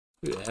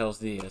Who the hell's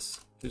this?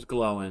 Who's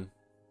glowing?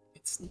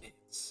 It's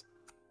Nits.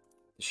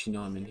 Does she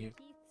know I'm in here?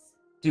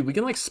 Dude, we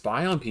can like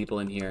spy on people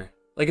in here.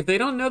 Like if they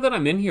don't know that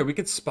I'm in here, we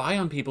could spy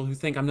on people who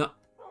think I'm not.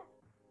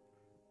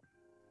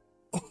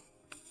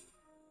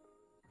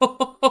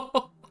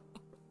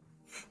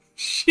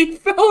 She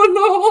fell in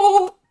the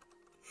hole.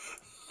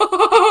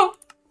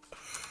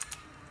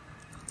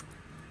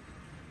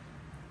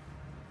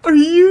 Are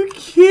you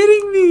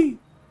kidding me?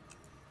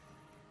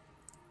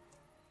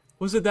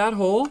 Was it that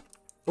hole?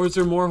 Or is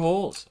there more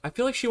holes? I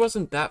feel like she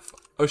wasn't that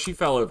oh, she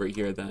fell over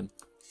here then.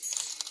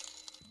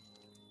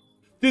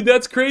 Dude,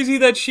 that's crazy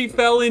that she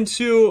fell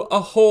into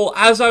a hole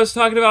as I was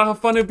talking about how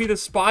fun it'd be to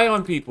spy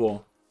on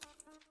people.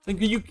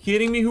 Like, are you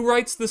kidding me? Who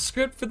writes the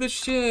script for this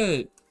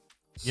shit?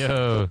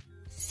 Yo.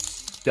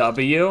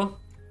 W?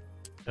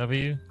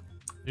 W?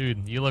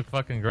 Dude, you look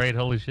fucking great.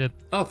 Holy shit.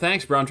 Oh,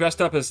 thanks, bro. I'm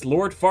dressed up as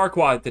Lord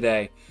Farquaad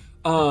today.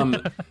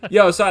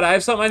 Yo, Side, I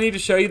have something I need to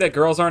show you that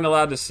girls aren't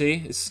allowed to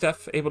see. Is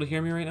Steph able to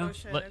hear me right now? Oh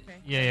shit, Let, okay.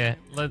 yeah.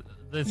 Let's,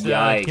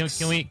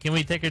 Yikes. can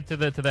we take her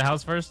to the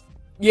house first?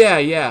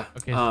 Yeah.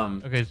 Okay.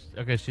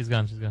 Okay. She's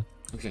gone.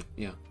 Okay,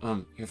 yeah.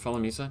 Here, follow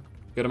me, Side.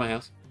 Go to my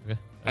house. Okay.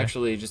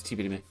 Actually, just TP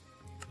to me.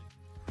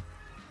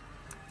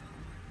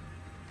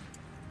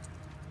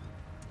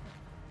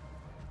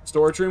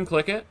 Storage room,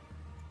 click it.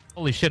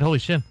 Holy shit.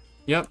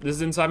 Yep, this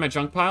is inside my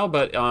junk pile,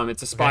 but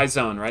it's a spy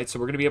zone, right? So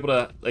we're gonna be able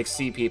to like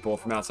see people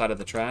from outside of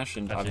the trash,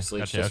 and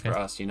obviously it's just for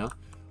us, you know.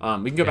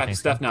 We can go back to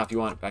Steph now if you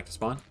want. Back to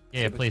spawn.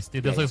 Yeah, please,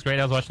 dude. This looks great.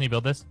 I was watching you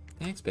build this.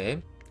 Thanks,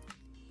 babe.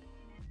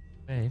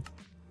 Babe.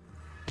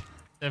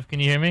 Steph, can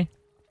you hear me?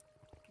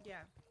 Yeah.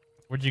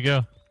 Where'd you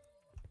go?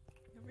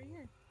 Over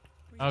here.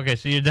 Okay,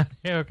 so you're down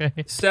here. Okay.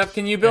 Steph,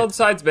 can you build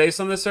Side's base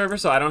on this server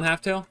so I don't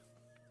have to?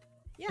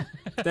 Yeah.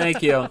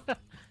 Thank you.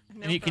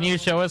 Can you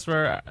show us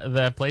where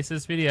the place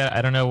is, Speedy?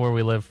 I don't know where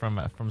we live from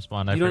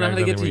spawn. You don't know how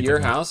to get to your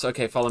house?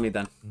 Okay, follow me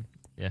then.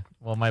 Yeah.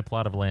 Well, my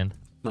plot of land.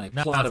 My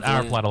No, plot it's of our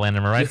land. plot of land,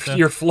 am I right?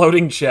 Your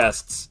floating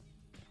chests.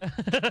 What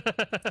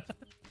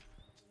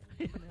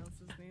else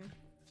is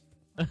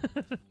new?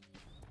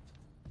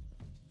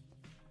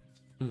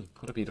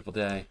 What a beautiful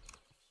day.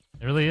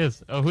 It really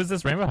is. Oh, who's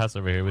this rainbow house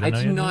over here? We I don't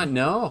know do yet? not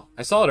know.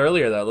 I saw it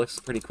earlier though. It looks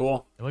pretty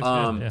cool. It looks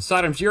good, yeah.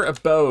 Sodom, your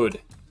abode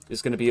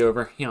is gonna be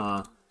over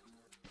here.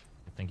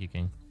 Thank you,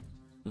 King.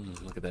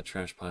 Look at that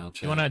trash pile. Do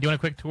you want a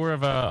quick tour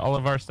of all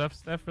of our stuff,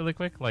 Steph, really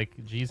quick? Like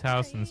G's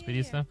house and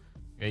Speedy's stuff?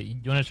 Okay,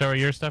 you want to show her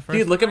your stuff first?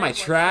 Dude, look at my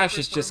trash.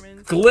 It's just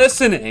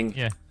glistening.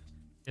 Yeah.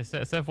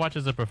 Steph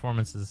watches the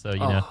performances, so you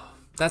know.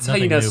 That's how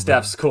you know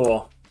Steph's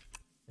cool.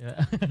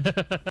 Yeah.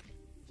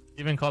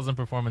 Even calls them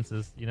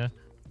performances, you know?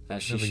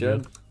 As she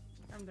should.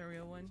 I'm the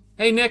real one.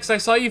 Hey, Nix, I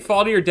saw you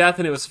fall to your death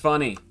and it was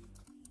funny.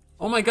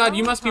 Oh my god,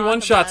 you must be one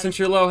shot since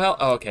you're low health.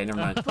 Oh, okay, never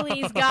mind.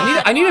 Please,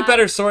 God. I need a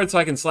better sword so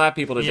I can slap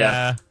people to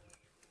death.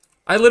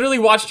 I literally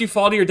watched you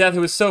fall to your death. It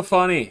was so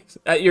funny.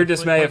 At your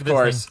dismay, of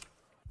course.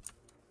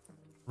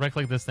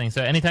 Right-click this thing.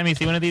 So anytime you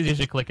see one of these, you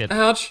should click it.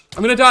 Ouch.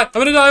 I'm gonna die.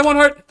 I want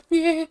heart.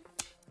 Yeah.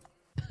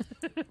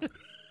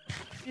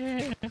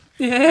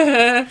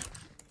 Yeah.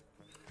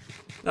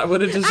 I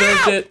would have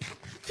deserved it.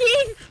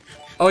 Keith!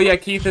 Oh yeah,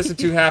 Keith isn't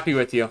too happy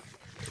with you.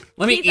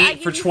 Let me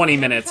eat for 20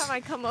 minutes.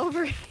 Every time I come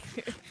over here.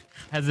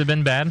 Has it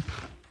been bad?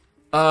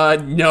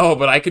 No,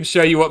 but I can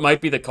show you what might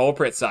be the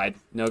culprit side.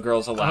 No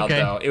girls allowed, Okay.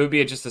 though. It would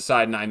be just a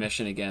side and I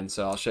mission again,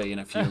 so I'll show you in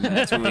a few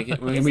minutes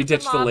when we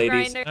ditch the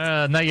ladies.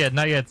 Not yet, so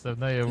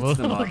not yet. It's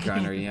the mob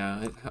grinder,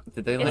 yeah.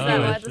 Did they Is let that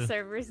you? why the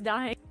server's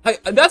dying?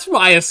 That's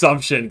my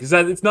assumption, because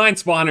it's 9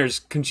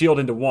 spawners congealed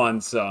into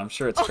 1, so I'm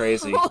sure it's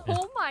crazy.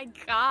 Oh my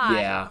god.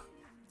 Yeah.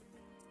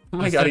 Oh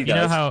my god, he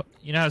does.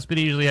 You know how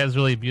Speedy usually has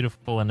really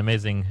beautiful and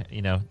amazing,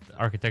 you know,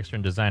 architecture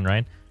and design,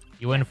 right?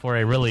 You went for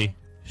a really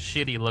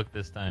shitty look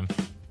this time.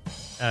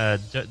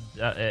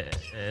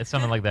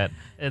 Something like that.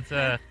 It's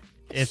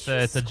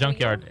a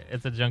junkyard.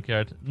 It's a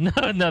junkyard. No,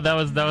 that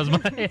was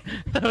my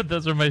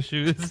those were my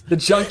shoes. The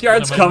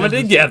junkyard's coming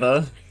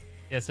together.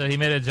 Yeah, so he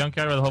made a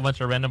junkyard with a whole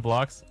bunch of random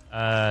blocks.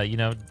 You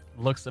know,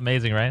 looks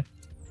amazing, right?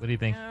 What do you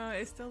think? No,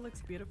 it still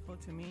looks beautiful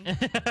to me.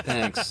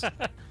 Thanks.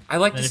 I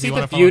like to If see you the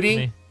wanna follow up to beauty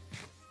me-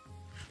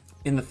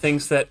 in the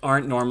things that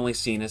aren't normally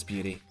seen as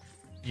beauty.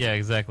 Yeah,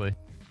 exactly.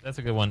 That's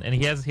a good one. And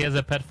he has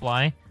a pet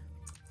fly.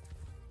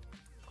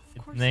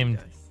 It's named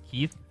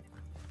Keith.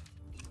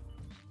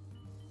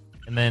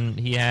 And then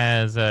he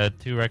has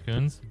 2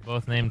 raccoons,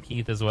 both named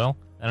Keith as well.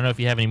 I don't know if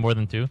you have any more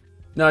than 2.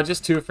 No,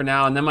 just 2 for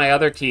now, and then my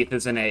other Keith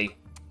is in a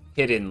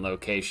hidden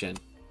location.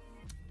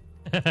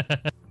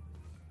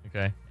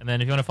 Okay. And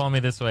then if you want to follow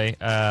me this way,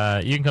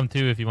 you can come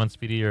too if you want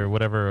Speedy or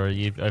whatever, or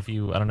if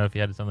you I don't know if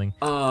you had something.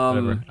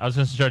 Whatever. I was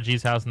just gonna show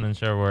G's house and then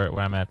show where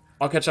I'm at.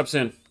 I'll catch up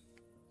soon.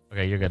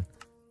 Okay, you're good.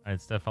 All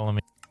right, Steph, follow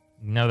me.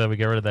 Now that we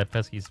get rid of that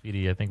pesky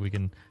Speedy, I think we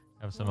can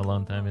have some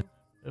alone time.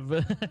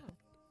 Did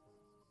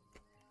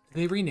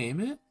they rename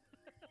it?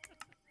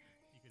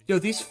 Yo,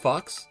 these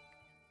fucks.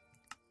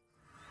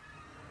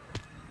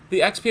 The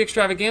XP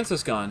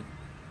extravaganza's gone.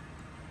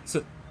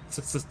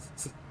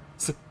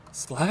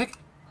 Slag?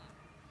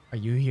 Are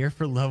you here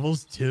for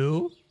levels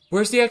 2?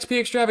 Where's the XP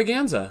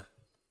extravaganza?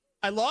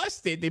 I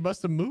lost it. They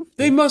must have moved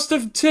They it. must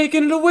have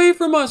taken it away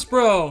from us,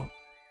 bro.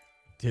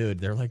 Dude,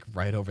 they're like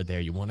right over there.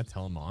 You want to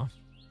tell them off?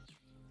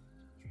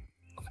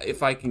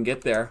 If I can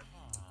get there.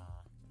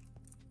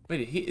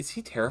 Wait, is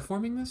he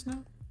terraforming this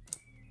now?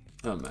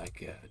 Oh my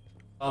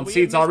god.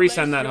 Seeds, I'll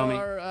resend that, homie.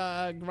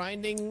 Your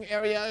grinding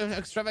area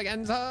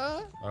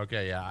extravaganza.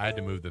 Okay, yeah, I had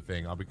to move the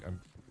thing.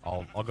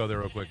 I'll go there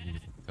real quick and you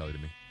can tell it to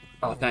me.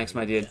 Oh, thanks,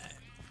 my dude.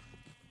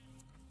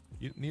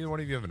 Neither one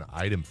of you have an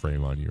item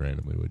frame on you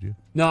randomly, would you?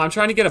 No, I'm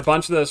trying to get a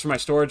bunch of those for my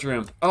storage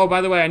room. Oh,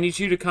 by the way, I need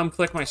you to come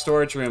click my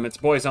storage room. It's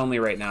boys only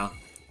right now.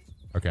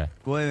 Okay.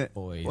 Wait,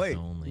 Boys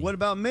only. what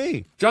about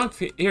me? Junk,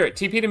 here,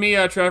 TP to me,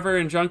 Trevor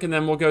and Junk, and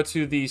then we'll go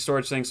to the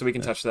storage thing so we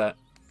can touch that.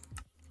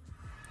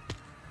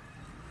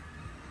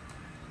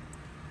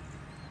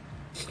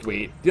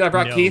 Sweet. Dude, I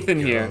brought Keith in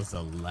here.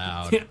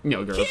 Allowed.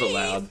 No girls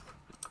allowed.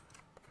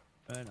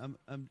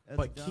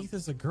 But Keith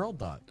is a girl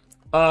dot.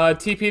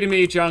 TP to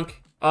me,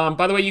 Junk.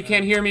 By the way, you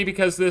can't hear me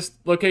because this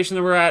location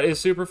that we're at is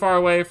super far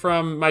away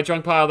from my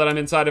junk pile that I'm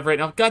inside of right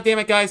now. God damn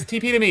it, guys.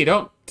 TP to me.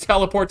 Don't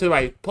teleport to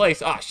my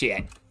place. Oh,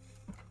 shit.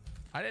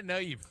 I didn't know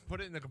you put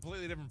it in a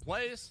completely different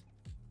place.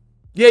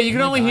 Yeah, you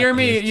can Oh my only God, hear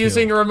me PS2.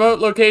 using a remote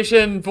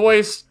location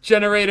voice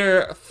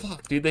generator.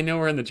 Fuck, dude, they know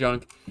we're in the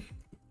junk.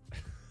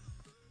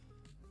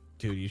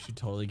 Dude, you should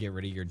totally get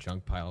rid of your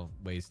junk pile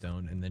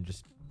waystone and then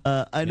just.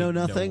 I know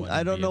No nothing. one I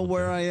would don't be know able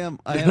where to. I am.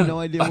 I have no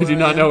idea. I Where do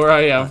not am. know where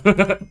I am.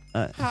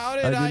 How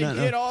did I do I not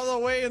get know. all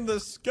the way in the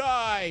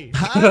sky?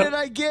 How did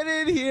I get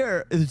in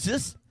here? Is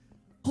this?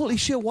 Holy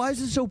shit! Why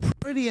is it so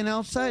pretty and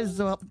outside is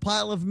a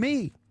pile of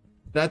me?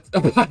 That's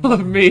a pile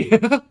of me.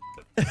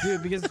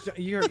 Dude, because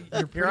you're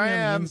Here I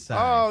am.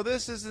 Oh,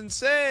 this is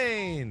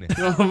insane.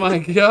 Oh my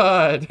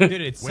god.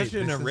 Dude, it's Wait, such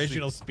an this is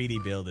original speedy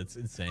build. It's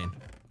insane.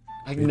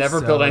 I've never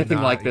built anything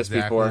not like this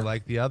exactly before.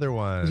 like the other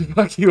one.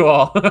 Fuck you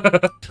all.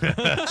 What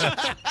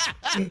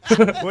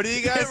are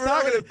you guys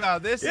talking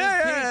about? This is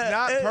pink,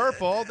 not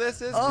purple.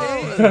 This is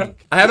pink.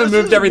 I haven't This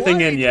moved is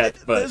everything in white. yet,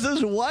 but This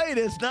is white.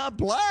 It's not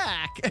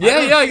black.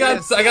 yeah, I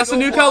got some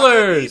new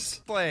colors.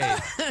 Play.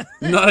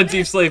 Not a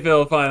deep slate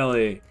bill,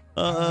 finally.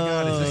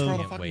 God, is this where all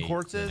the Can't fucking wait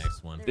quartz for the is?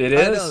 next one. It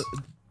I is. know.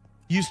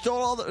 You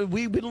stole all the.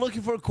 We've been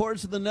looking for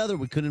quartz in the Nether.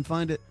 We couldn't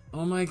find it.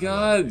 Oh my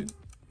god.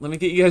 Let me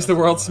get you guys the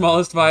world's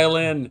smallest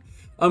violin.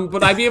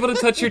 Would I be able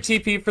to touch your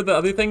TP for the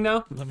other thing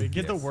now? Let me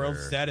get the Yes, world's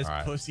sir. saddest All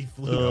right. pussy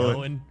flute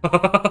going.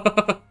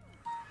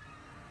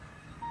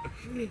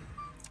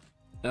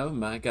 Oh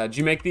my god. Did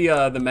you make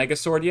the mega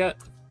sword yet?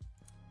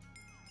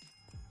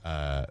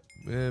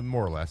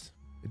 More or less.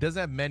 It doesn't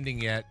have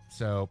mending yet,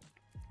 so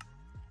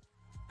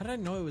How did I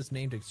know it was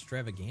named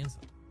Extravaganza?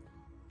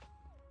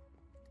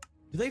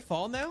 Do they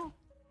fall now?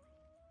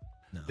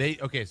 No.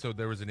 okay. So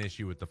there was an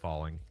issue with the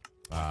falling.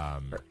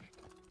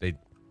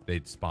 They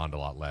spawned a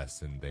lot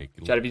less, and they.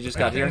 Chad, you just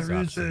got here?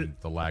 And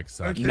the lag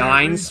sucked.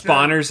 9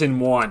 spawners in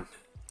 1.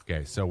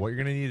 Okay, so what you're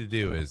gonna need to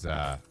do is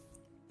I'm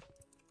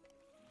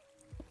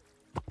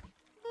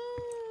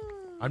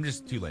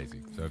just too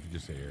lazy. So if you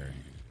just sit here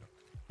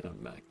and Oh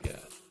my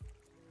god.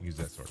 use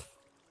that sword,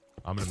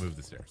 I'm gonna move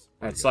the stairs.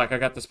 Alright, Slack, I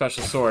got the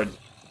special sword.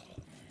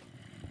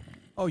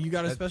 Oh, you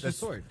got a That- special that's-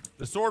 sword.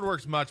 The sword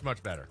works much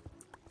better.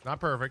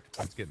 Not perfect,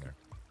 but it's getting there.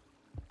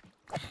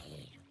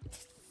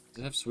 Does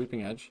it have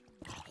sweeping edge?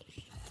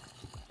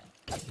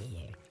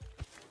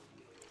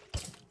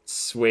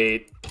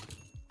 Sweet. There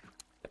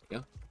we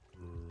go.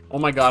 Oh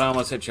my god, I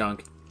almost hit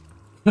Junk.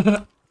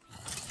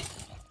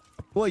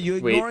 What,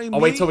 you Wait, ignoring me?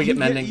 I'll wait till we get You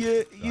mending.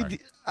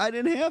 I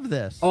didn't have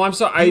this. Oh, I'm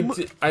sorry. You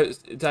Did I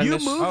you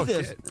miss? moved Oh,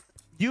 this. shit.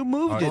 You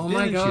moved it, Oh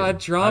my didn't god,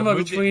 you? drama I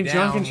moved it between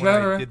Junk and down when I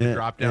Trevor. did the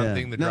drop down Yeah.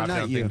 thing. The No, drop not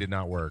down you. thing did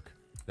not work.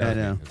 I was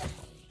know. me.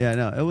 Yeah,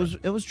 no,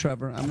 it was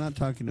Trevor. I'm not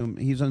talking to him.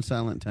 He's on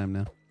silent time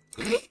now.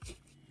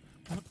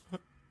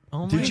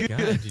 Oh my Did you- god!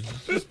 Did you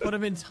just put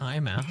him in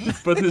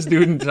timeout? Put this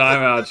dude in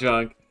timeout,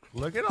 Junk.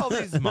 Look at all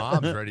these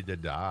mobs ready to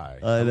die.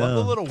 I love know.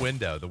 the little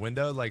window. The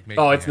window like makes.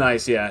 Oh, me it's happy.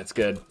 nice. Yeah, it's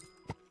good.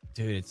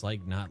 Dude, it's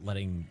like not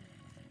letting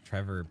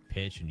Trevor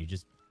pitch, and you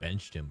just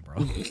benched him, bro.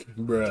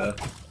 Bruh.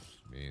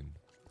 I mean,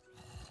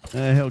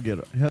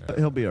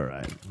 He'll be all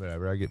right.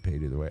 whatever. I get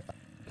paid either way.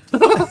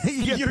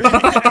 You're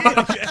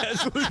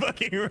absolutely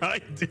fucking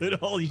right, dude.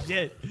 Holy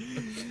shit!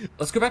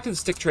 Let's go back to the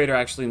stick trader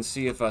actually and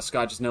see if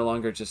Scotch is no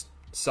longer just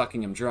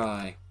sucking him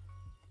dry.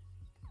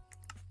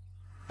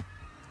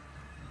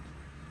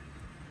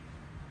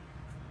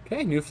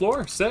 Okay, new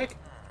floor. Sick.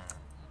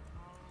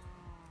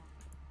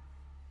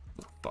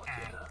 Oh, fuck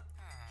yeah.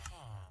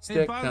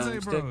 Stick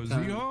time, stick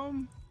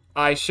time.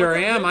 I sure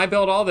am. I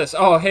built all this.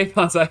 Oh, hey,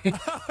 Bonsai.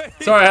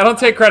 Sorry, I don't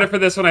take credit for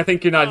this when I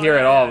think you're not here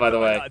at all, by the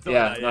way.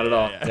 Yeah, not at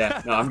all.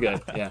 Yeah, no, I'm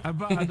good. Yeah. I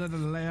brought another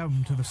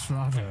lamb to the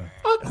slaughter.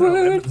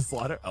 Awkward. The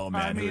slaughter? Oh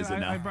man, who is it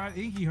now? I brought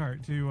Inky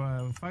Heart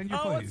to find your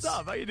place. What's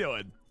up? How you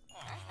doing?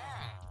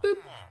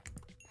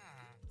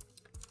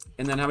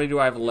 And then how many do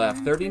I have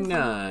left?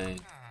 39.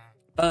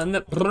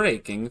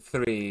 Unbreaking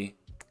 3.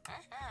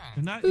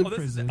 They're not in Oh,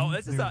 prison.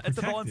 this is They're it's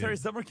a protected. voluntary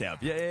summer camp.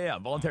 Yeah.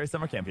 Voluntary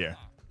summer camp here.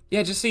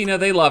 Yeah, just so you know,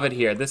 they love it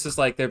here. This is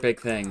like their big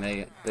thing.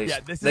 They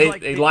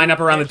like line up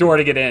around the door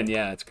to get in.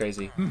 Yeah, it's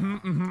crazy.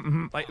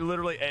 Like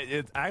literally,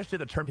 it's actually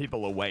to turn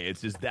people away.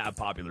 It's just that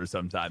popular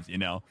sometimes, you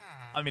know.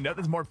 I mean,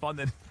 nothing's more fun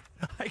than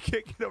I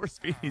can't get over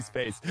Speedy's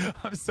face.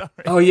 I'm sorry.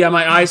 Oh yeah,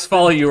 my eyes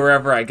follow you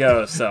wherever I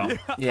go. So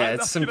yeah,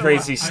 it's some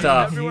crazy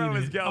stuff. Everywhere I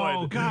was going.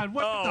 Oh God!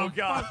 What the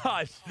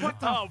gosh! What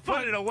the Oh,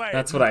 put it away.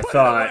 That's what I Put it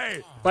thought.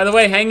 away. By the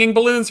way, hanging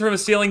balloons from a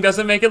ceiling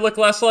doesn't make it look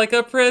less like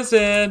a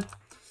prison.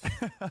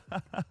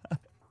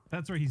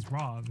 That's where he's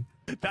wrong.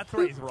 That's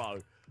where he's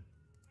wrong.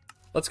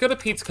 Let's go to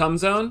Pete's cum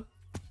zone.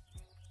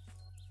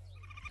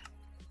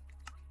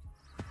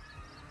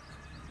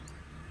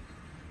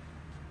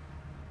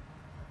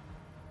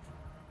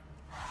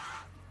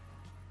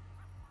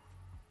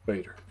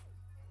 Vader.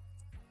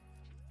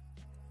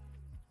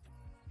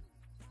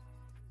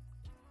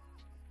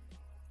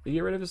 Did you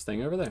get rid of his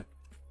thing over there?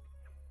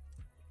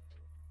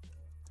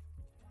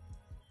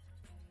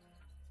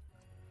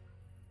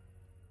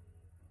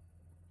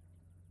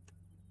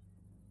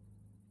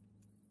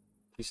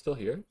 He's still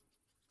here?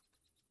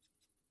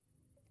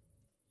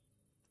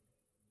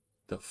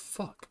 The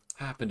fuck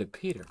happened to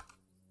Peter?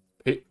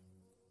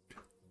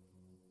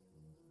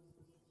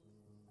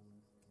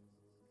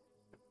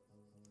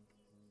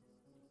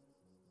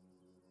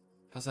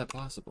 How's that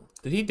possible?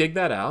 Did he dig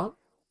that out?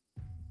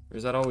 Or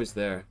is that always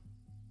there?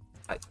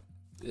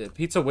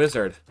 Pizza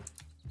Wizard.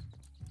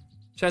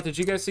 Chat, did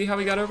you guys see how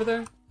we got over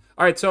there?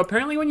 Alright, so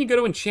apparently when you go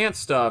to enchant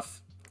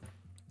stuff,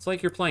 it's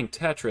like you're playing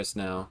Tetris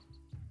now.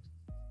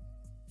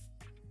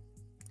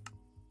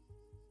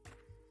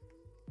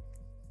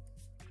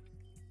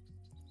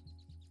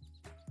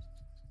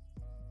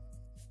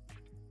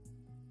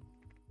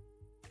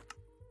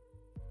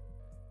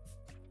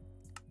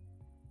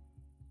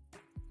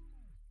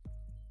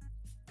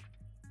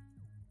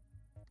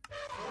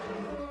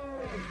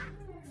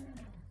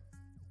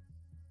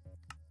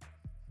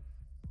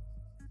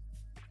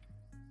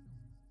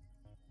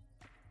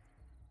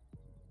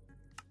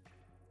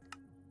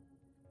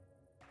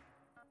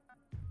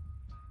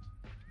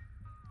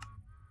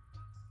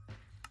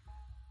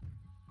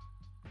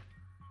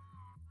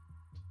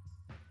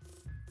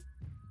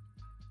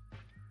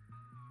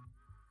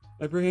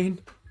 My brain.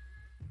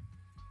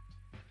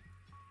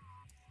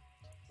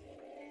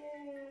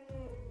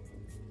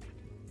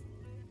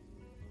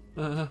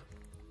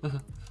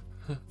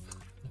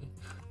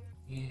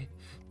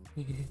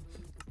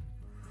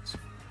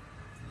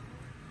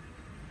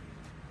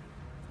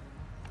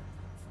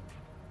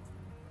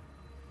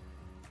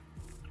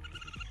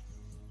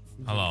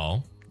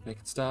 Hello. Make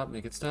it stop,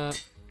 make it stop.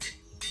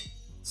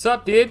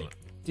 Sup, dude?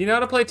 Do you know how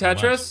to play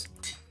Tetris?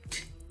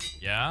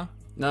 Yeah?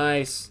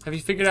 Nice. Have you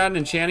figured out an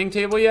enchanting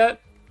table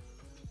yet?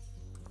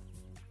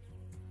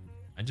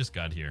 I just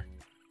got here.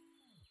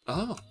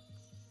 Oh,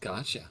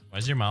 gotcha.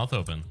 Why's your mouth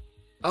open?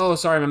 Oh,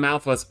 sorry, my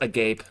mouth was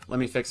agape. Let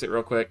me fix it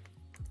real quick.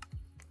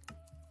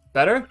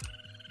 Better?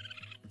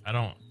 I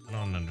don't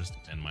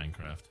understand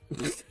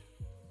Minecraft.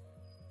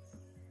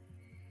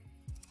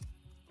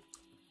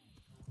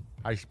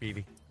 Hi,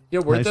 Speedy.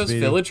 Yo, where'd Hi, those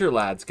Speedy. villager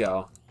lads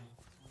go?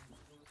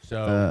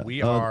 So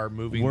we are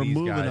moving we're these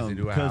moving guys them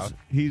into a house.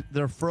 because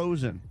they're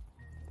frozen.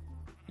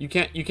 You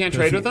can't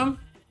trade with them?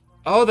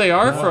 Oh, they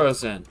are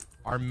frozen.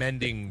 Our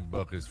mending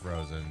book is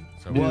frozen.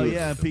 So Well,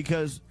 yeah,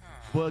 because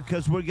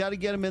we got to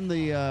get them in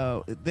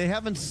the. They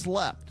haven't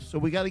slept, so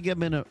we got to get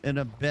them in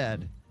a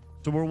bed.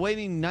 So we're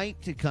waiting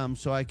night to come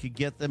so I could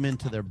get them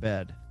into their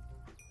bed.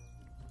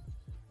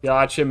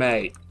 Gotcha,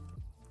 mate.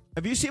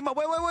 Have you seen my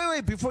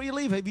wait before you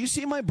leave? Have you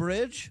seen my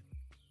bridge?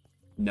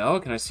 No,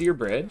 can I see your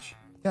bridge?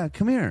 Yeah,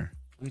 come here.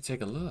 Let me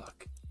take a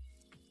look.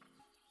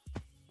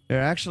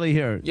 They're actually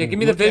here. Yeah, give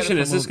me the Look at it vision.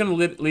 from Is this going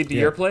to lead to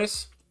your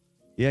place?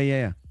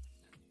 Yeah.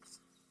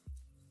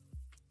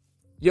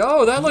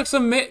 Yo, that looks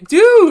amazing.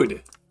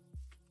 Dude!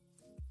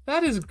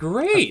 That is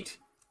great.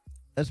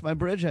 That's my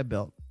bridge I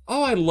built.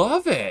 Oh, I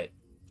love it.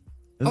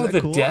 Isn't Oh, that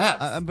the cool?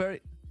 depth.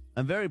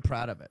 I'm very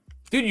proud of it.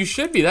 Dude, you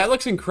should be. That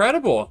looks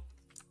incredible.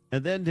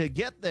 And then to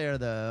get there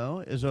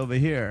though is over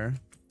here.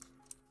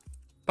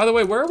 By the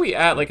way, where are we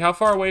at? Like, how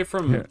far away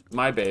from Here.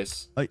 my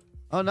base?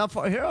 Oh, not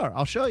far. Here,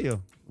 I'll show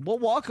you. We'll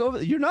walk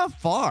over. You're not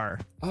far.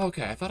 Oh,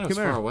 okay. I thought I was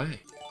Come far here. away.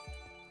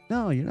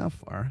 No, you're not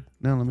far.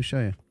 No, let me show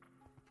you.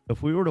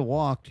 If we were to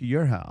walk to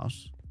your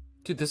house,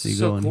 Dude, this so you is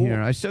go so in cool.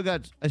 here. I still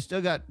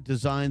got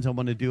designs I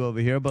want to do over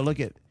here, but look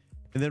at,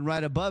 and then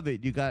right above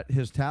it, you got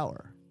his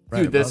tower.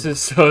 Right Dude, this above it. is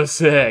so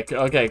sick.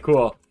 Okay,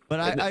 cool. But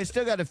I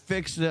still got to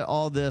fix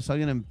all this. I'm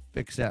gonna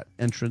fix that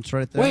entrance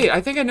right there. Wait, I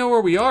think I know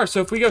where we are.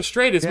 So if we go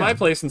straight, it's Yeah. my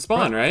place and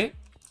spawn, right?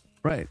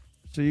 Right.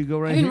 So you go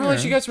right I didn't here.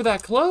 realize you guys were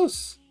that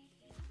close.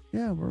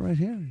 Yeah, we're right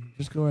here. You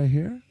just go right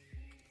here.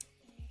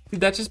 Dude,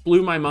 that just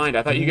blew my mind.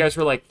 I thought you guys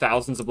were like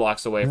thousands of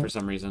blocks away for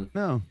some reason.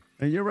 No,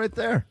 and you're right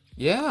there.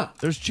 Yeah.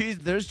 There's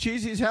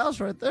Cheesy's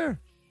house right there.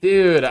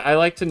 Dude, I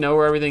like to know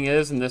where everything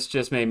is, and this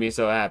just made me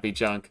so happy,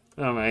 Chunk.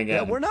 Oh my god.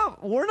 Yeah,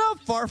 we're not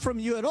far from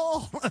you at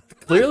all.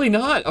 Clearly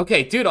not.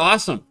 Okay, dude,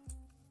 awesome.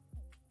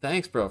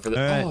 Thanks, bro, for the.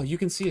 All right. Oh, you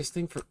can see his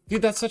thing for.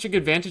 Dude, that's such a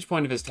good vantage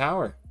point of his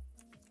tower.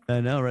 I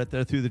know, right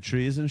there through the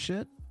trees and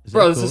shit.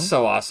 Bro, this is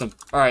so awesome.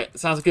 All right,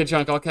 sounds good,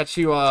 Junk. I'll catch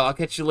you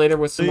later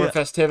with some more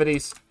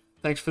festivities.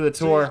 Thanks for the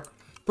tour.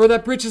 Bro,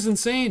 that bridge is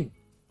insane.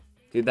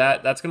 Dude,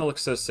 that's gonna look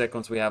so sick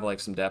once we have like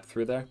some depth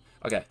through there.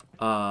 Okay,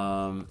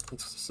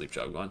 let's sleep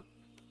jug one.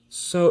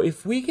 So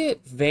if we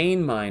get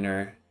Vein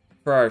Miner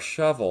for our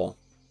shovel,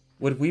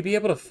 would we be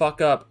able to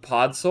fuck up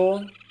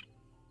Podsole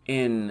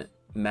in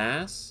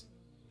mass?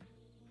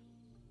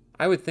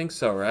 I would think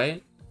so,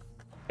 right?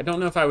 I don't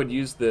know if I would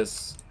use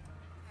this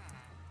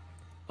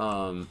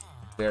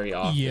very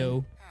often.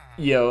 Yo.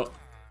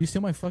 You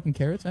steal my fucking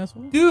carrots,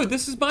 asshole? Dude,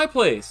 this is my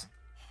place.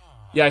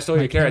 Yeah, I stole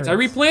your carrots. I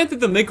replanted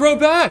them. They grow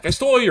back. I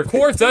stole all your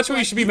quartz. That's what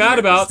you should be mad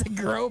about. They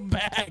grow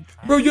back.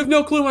 Bro, you have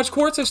no clue how much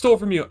quartz I stole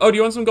from you. Oh, do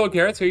you want some gold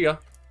carrots? Here you go.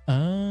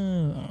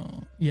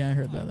 Oh. Yeah, I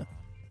heard about that.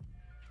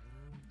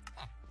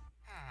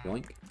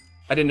 Yoink.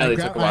 I didn't know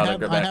they took a while to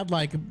grow back. I had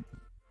like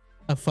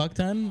a fuck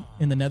ton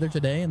in the nether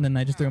today, and then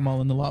I just threw them all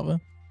in the lava.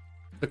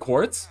 The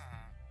quartz?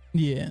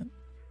 Yeah.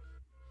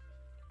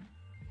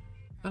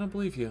 I don't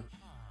believe you.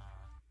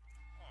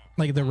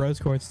 Like the rose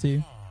quartz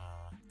too.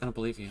 I don't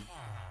believe you.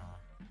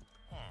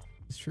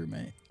 It's true,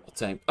 mate.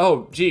 Same.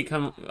 Oh, gee,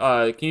 come.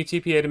 Can you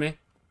TPA to me?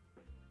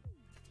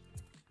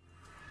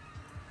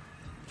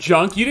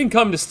 Junk, you didn't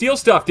come to steal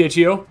stuff, did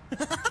you?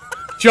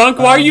 Junk,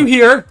 why are you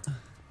here?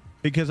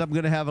 Because I'm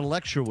going to have a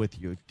lecture with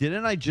you.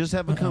 Didn't I just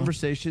have a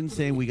conversation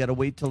saying we got to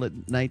wait till at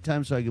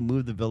nighttime so I can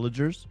move the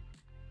villagers?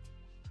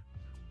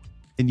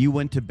 And you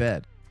went to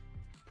bed.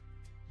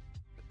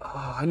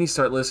 Oh, I need to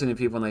start listening to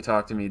people when they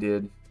talk to me,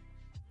 dude.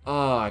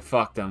 Oh, I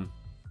fucked them.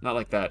 Not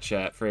like that,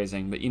 chat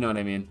phrasing, but you know what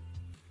I mean.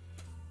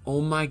 Oh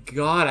my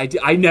god,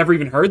 I never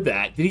even heard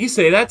that. Did he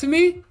say that to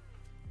me?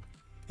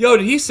 Yo,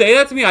 did he say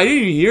that to me? I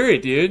didn't even hear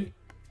it, dude.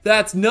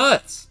 That's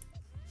nuts.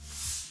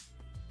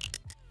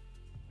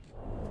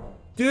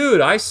 Dude,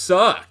 I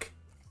suck.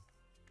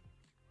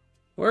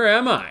 Where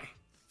am I?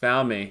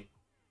 Found me.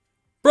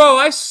 Bro,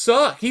 I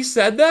suck. He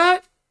said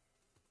that?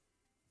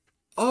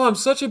 Oh, I'm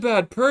such a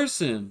bad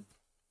person.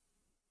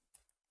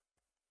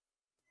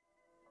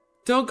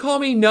 Don't call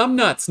me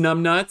numbnuts,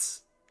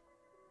 numbnuts.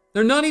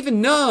 They're not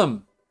even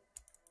numb.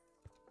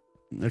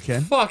 Okay.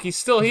 Fuck, he's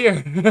still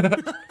here.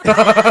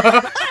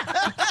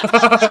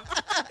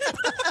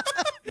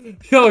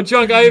 Yo,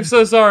 Junk, I am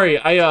so sorry.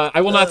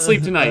 I will not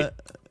sleep tonight.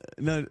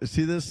 No,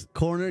 see this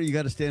corner? You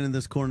got to stand in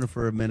this corner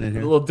for a minute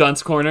here. A little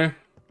dunce corner.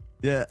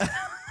 Yeah.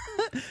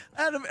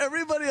 Out of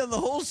everybody on the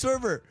whole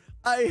server,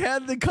 I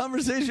had the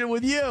conversation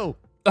with you.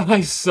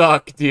 I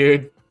suck,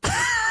 dude.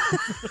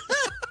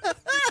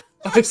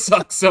 I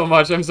suck so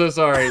much. I'm so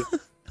sorry.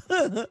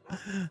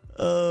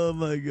 Oh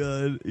my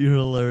god, you're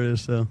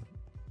hilarious though.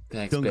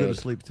 Thanks, Don't babe. go to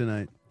sleep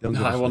tonight. Don't go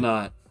to I will sleep.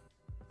 not.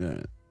 All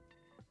right.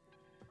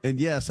 And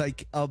yes,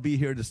 I'll be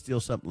here to steal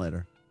something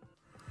later.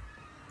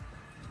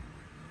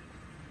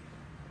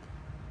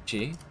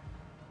 G.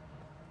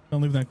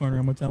 Don't leave that corner.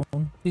 I'm gonna tell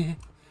him.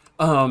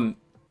 Yeah.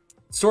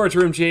 Storage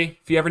room, G.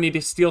 If you ever need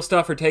to steal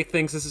stuff or take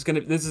things, this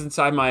is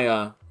inside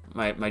my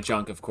my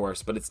junk, of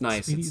course, but it's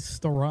nice. Speedy's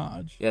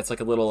storage. Yeah, it's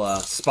like a little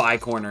spy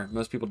corner.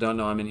 Most people don't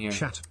know I'm in here.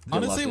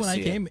 Honestly, when I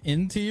came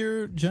into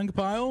your junk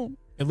pile,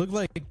 it looked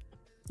like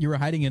you were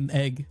hiding an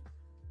egg.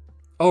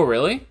 Oh,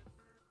 really?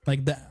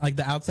 Like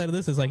the outside of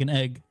this is like an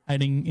egg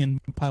hiding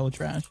in a pile of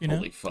trash. You know?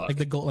 Holy fuck! Like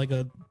the gold, like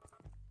a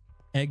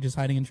egg just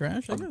hiding in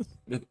trash. I guess.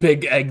 The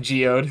big egg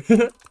geode.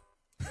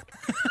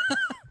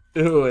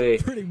 Ooh,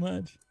 pretty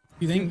much.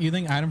 You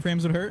think item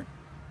frames would hurt?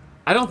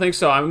 I don't think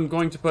so. I'm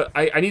going to put.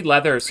 I need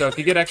leather, so if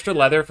you get extra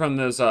leather from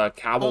those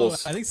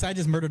cowls. Oh, I think Sai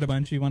just murdered a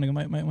bunch. You want to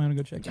might want to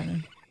go check that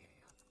in.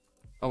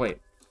 Oh wait,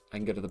 I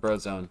can go to the bro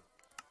zone.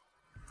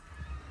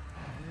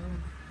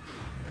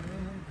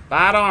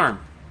 Bad arm.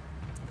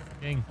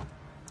 King.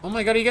 Oh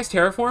my god, are you guys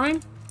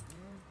terraforming?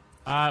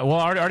 Well,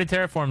 already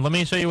terraformed. Let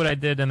me show you what I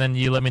did, and then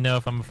you let me know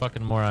if I'm a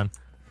fucking moron.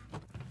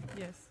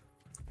 Yes.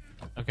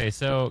 Okay,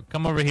 so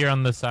come over here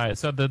on the side.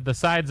 So the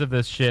sides of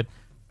this shit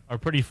are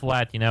pretty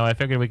flat, you know. I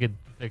figured we could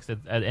fix it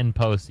in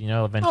post, you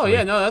know, eventually. Oh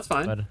yeah, no, that's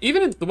fine. But,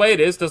 even the way it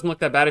is doesn't look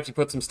that bad. If you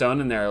put some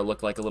stone in there, it'll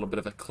look like a little bit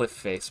of a cliff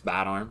face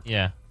bad arm.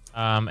 yeah.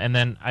 And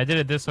then I did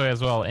it this way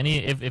as well.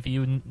 If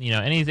you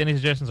know any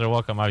suggestions are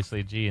welcome.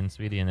 Obviously, G and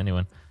Sweetie and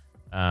anyone.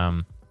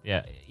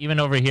 Yeah,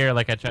 even over here,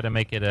 like I try to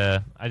make it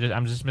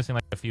I'm just missing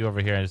like a few over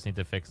here. I just need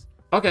to fix.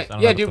 Okay, So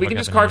yeah, dude, we can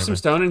just carve some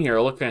stone in here.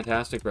 It'll look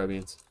fantastic, bro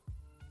beans.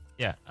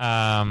 Yeah.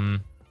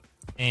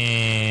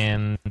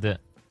 And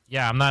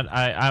yeah,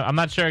 I'm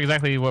not sure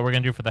exactly what we're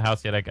gonna do for the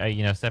house yet.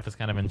 You know, Steph is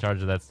kind of in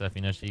charge of that stuff.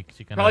 You know, she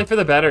kind of Probably for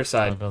the better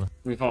side.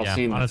 We've all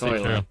seen the honestly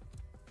toilet.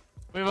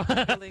 true.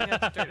 Building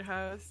a dirt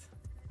house.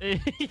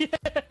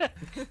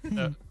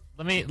 So,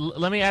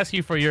 let me ask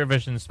you for your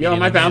vision. Speedy, Yo,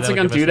 am I bouncing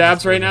on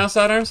doodads right now,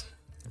 Sidearms?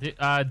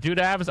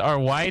 Doodabs are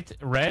white,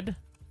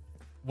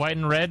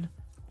 and red,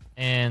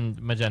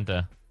 and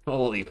magenta.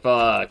 Holy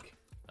fuck.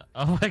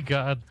 Oh my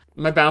god.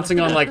 Am I bouncing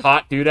on like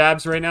hot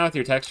doodabs right now with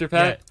your texture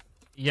pack?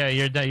 Yeah,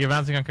 you're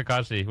bouncing on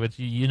Kakashi, which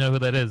you know who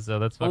that is, so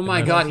that's Oh fucking my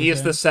nice. god, he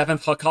is the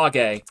 7th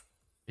Hokage.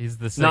 He's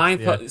the 6th. 9th,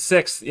 yeah.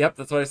 6th. Yep,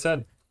 that's what I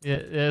said.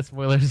 Yeah,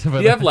 spoilers.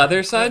 Do you have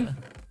leather, Side?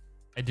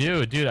 I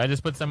do, dude. I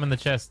just put some in the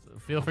chest.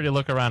 Feel free to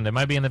look around. It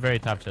might be in the very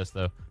top chest,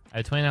 though. I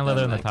have 29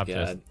 leather in the top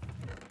chest.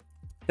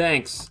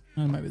 Thanks,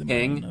 That might be the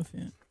King. enough,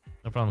 yeah.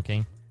 No problem,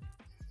 King.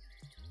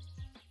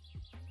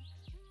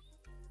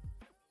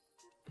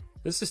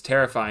 This is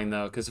terrifying,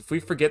 though, because if we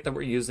forget that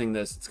we're using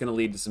this, it's going to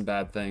lead to some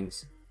bad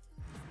things.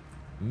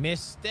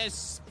 Mr.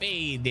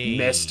 Speedy.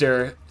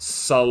 Mr.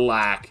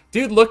 Slack.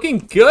 Dude, looking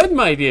good,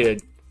 my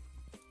dude.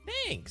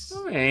 Thanks.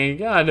 Oh my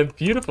god, a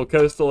beautiful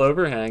coastal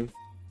overhang.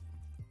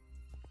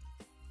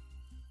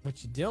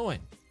 What you doing?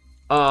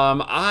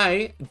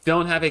 I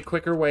don't have a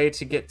quicker way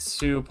to get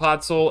to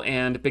Podzol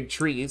and big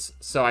trees,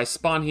 so I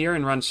spawn here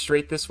and run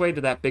straight this way to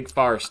that big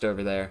forest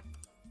over there.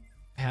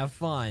 Have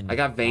fun. I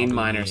got vein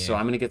miners, so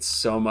I'm gonna get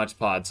so much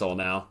Podzol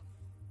now.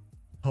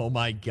 Oh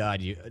my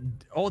god, you.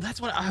 Oh, that's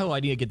what. Oh, I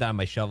need to get that on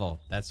my shovel.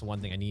 That's the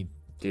one thing I need.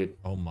 Dude.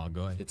 Oh my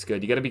god. It's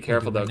good. You gotta be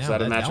careful, though, because now,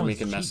 I'd imagine we one's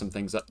can mess cheap. some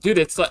things up. Dude,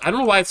 it's like, I don't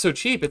know why it's so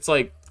cheap. It's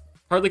like,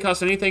 hardly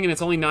costs anything, and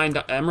it's only 9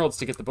 emeralds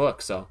to get the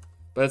book, so.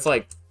 But it's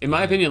like, in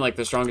my opinion, like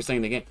the strongest thing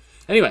in the game.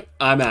 Anyway,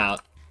 I'm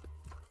out.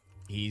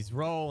 He's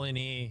rolling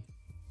he.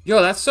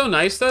 Yo, that's so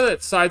nice, though,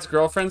 that Side's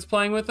girlfriend's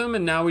playing with him,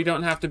 and now we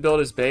don't have to build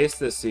his base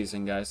this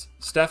season, guys.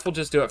 Steph will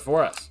just do it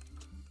for us.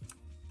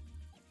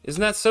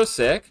 Isn't that so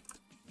sick?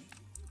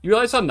 You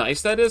realize how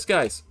nice that is,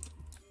 guys?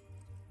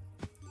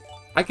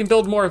 I can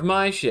build more of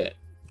my shit.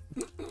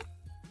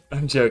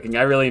 I'm joking.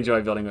 I really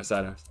enjoy building with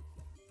sidearms.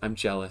 I'm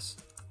jealous.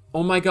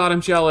 Oh my god,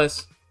 I'm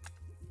jealous.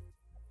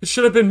 It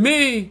should have been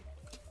me!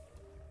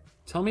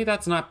 Tell me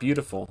that's not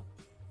beautiful.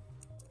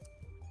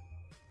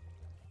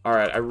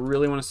 Alright, I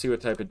really want to see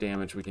what type of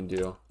damage we can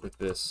do with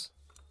this.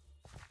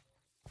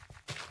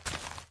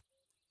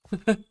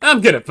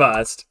 I'm gonna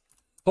bust.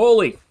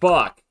 Holy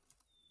fuck.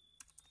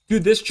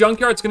 Dude, this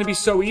junkyard's gonna be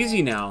so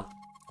easy now.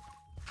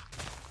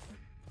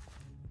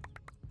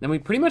 And we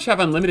pretty much have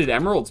unlimited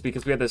emeralds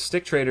because we have the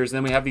stick traders, and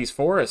then we have these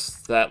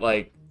forests that,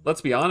 like,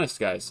 let's be honest,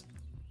 guys.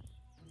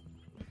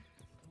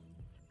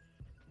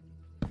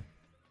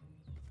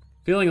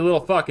 Feeling a little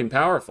fucking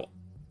powerful.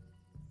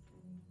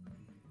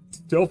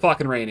 Still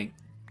fucking raining.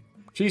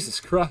 Jesus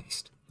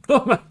Christ.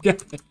 Oh my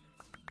god. Let's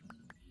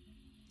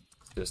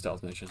do a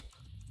stealth mission.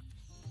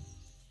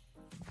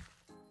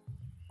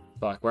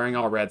 Fuck, wearing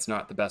all red's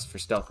not the best for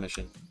stealth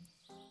mission.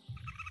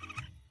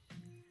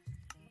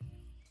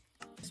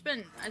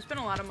 I spent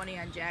a lot of money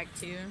on Jack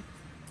too.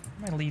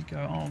 My lead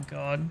go. Oh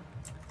god.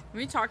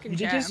 When we talking You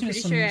did Jack, I'm just use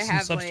pretty some- sure I some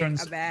have like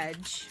substones. a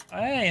badge.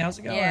 Hey, how's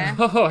it going? Yeah.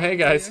 Oh, hey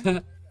guys. Hey,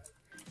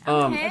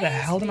 Where the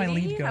hell did my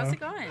lead sweetie, go? How's it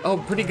going? Oh,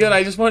 pretty good.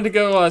 I just wanted to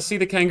go see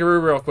the kangaroo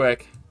real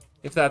quick.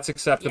 If that's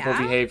acceptable Yeah?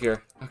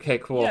 behavior. Okay,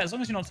 cool. Yeah, as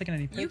long as you're not taking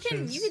any You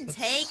pictures. can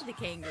take the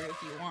kangaroo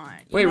if you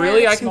want. Wait, You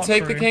really? I That's can not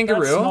take true. the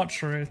kangaroo? That's not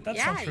true. That's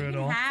yeah, not true you at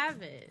can all.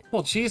 have it.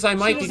 Well, geez, I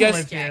might. Do you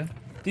doesn't guys, live here.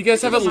 do you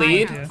guys have a It's my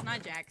lead? house,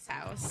 not Jack's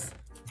house.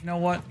 You know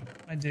what?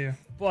 I do.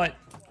 But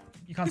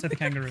you can't take the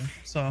kangaroo,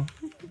 so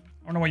I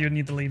don't know what you'd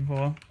need the lead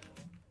for.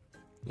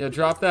 Yeah,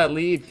 drop that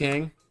lead,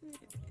 King.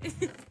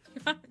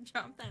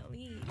 Drop that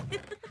lead.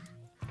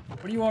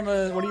 What do you want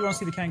to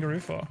see the kangaroo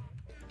for?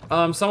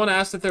 Someone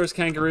asked if there was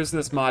kangaroos in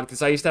this mod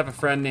because I used to have a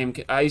friend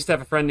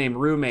named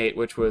Roommate,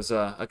 which was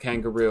a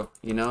kangaroo.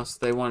 You know, so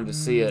they wanted to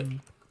see it.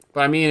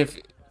 But I mean, if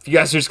you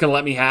guys are just gonna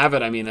let me have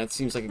it, I mean, that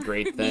seems like a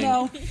great thing.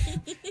 No,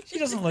 she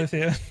doesn't live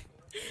here.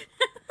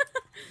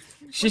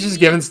 She's just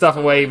giving stuff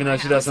away even though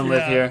she doesn't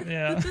live here.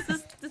 Yeah. This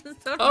is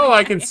totally Oh,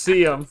 I can my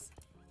see him. house.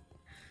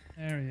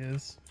 There he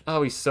is.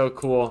 Oh, he's so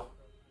cool.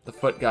 The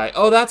foot guy.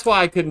 Oh, that's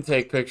why I couldn't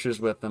take pictures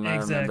with him. I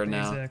remember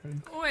now. Exactly.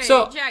 Wait,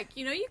 So- Jack,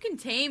 you know you can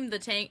tame the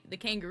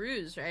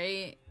kangaroos,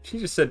 right? She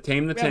just said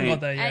tame the We haven't got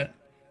tank. that yet.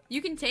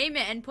 You can tame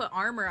it and put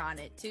armor on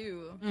it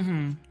too.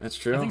 That's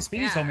I true. think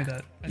Speedy told me that.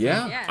 I think.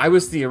 Yeah, Yeah. I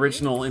was the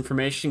original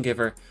information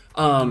giver.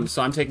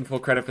 So I'm taking full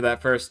credit for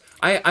that first.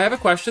 I have a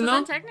question So though.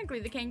 then technically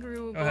the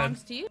kangaroo ahead.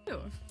 belongs to you.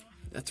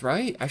 That's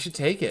right. I should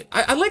take it.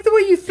 I like the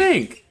way you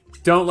think.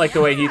 Don't like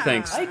the way he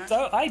thinks. I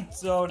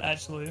don't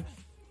actually.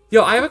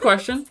 Yo, I have a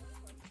question.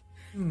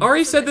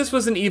 Ari said this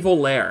was an evil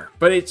lair,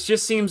 but it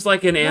just seems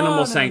like an animal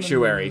no,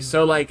 sanctuary. no.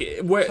 So like,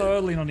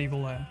 Totally not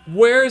evil lair.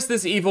 where is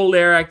this evil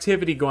lair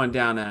activity going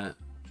down at?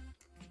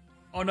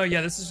 Oh no,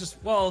 yeah, this is just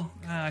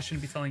I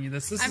shouldn't be telling you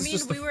this. This I is mean,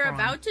 just the we were front.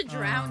 about to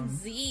drown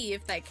Z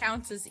if that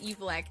counts as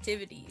evil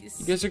activities.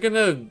 You guys are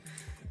gonna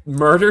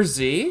murder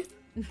Z?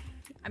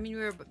 I mean,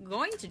 we were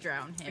going to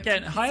drown him.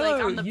 Again, He's, Hilo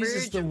like, on the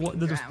uses verge of being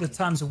the drowned.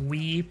 terms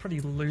 "we" pretty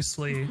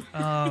loosely.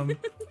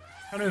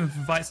 Kind of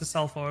invites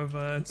herself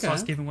over,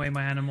 starts giving away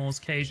my animals,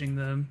 caging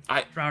them,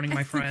 drowning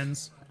my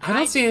friends. I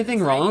don't see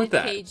anything wrong with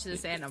that. Cage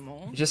this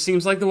animal. It just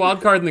seems like the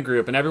wild card in the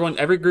group, and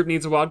every group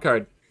needs a wild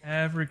card.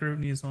 Every group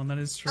needs one. That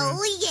is true.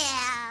 Oh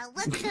yeah,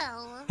 let's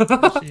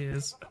go. She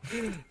is.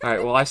 All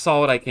right. Well, I saw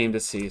what I came to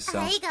see. So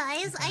Hey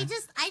guys, I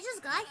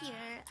just got here.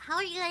 How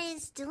are you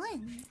guys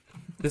doing?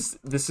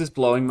 this is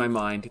blowing my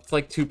mind. It's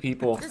like 2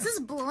 people. This is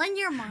blowing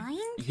your mind?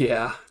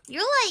 Yeah.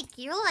 You're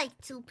like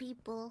 2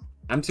 people.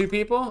 I'm 2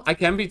 people? I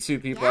can be 2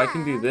 people. I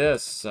can do Yeah.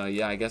 this. So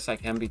yeah, I guess I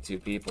can be 2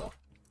 people.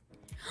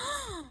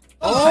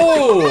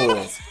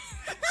 Oh!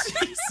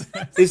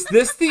 Is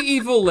this the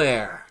evil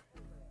lair?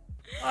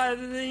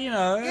 You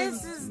know,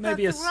 This is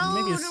maybe the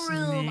throne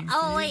room.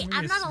 Oh wait,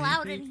 I'm not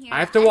allowed in here. I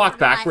have to walk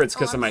backwards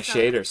because of my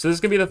shader. So this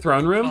is gonna be the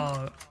throne room?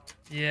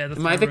 Yeah.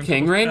 Am I the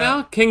king right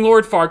now? King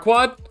Lord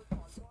Farquaad?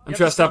 I'm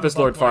dressed up as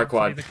Lord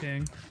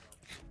Farquaad.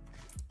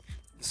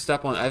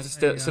 Step on. I have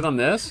to sit on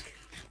this?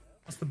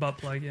 That's the butt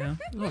plug, yeah.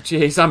 Oh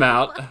jeez, I'm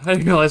out. I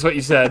didn't realize what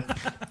you said.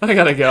 I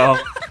gotta go.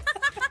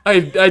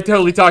 I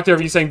totally talked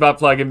over you saying butt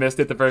plug and missed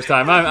it the first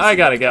time. I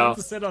gotta go.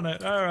 To sit on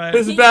it. All right.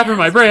 This is bad for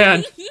my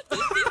brand.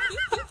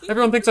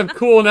 Everyone thinks I'm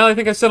cool. Now they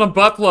think I sit on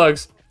butt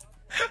plugs.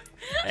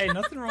 Hey,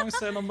 nothing wrong with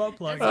sitting on butt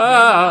plugs.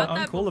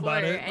 I'm cool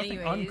about it.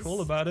 I'm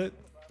cool about it.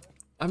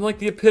 I'm like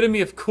the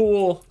epitome of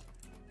cool.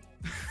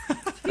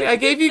 Hey, I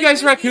gave you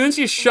guys raccoons.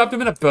 You shoved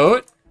them in a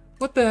boat.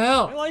 What the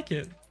hell? I like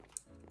it.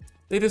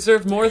 They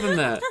deserve more than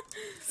that.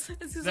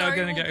 They're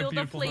gonna get a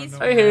beautiful home.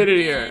 I hate it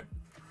here.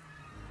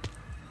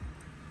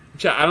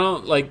 Chat, I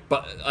don't like,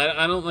 but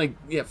I don't like.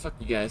 Yeah, fuck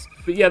you guys.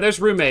 But yeah, there's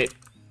roommate.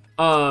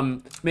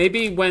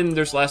 Maybe when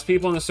there's less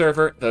people on the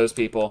server, those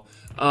people,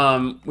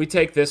 we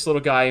take this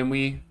little guy and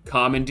we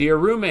commandeer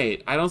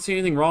roommate. I don't see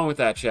anything wrong with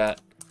that, chat.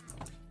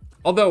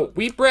 Although,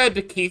 we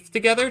bred Keith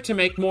together to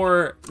make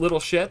more little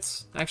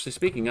shits. Actually,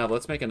 speaking of,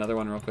 let's make another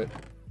one real quick.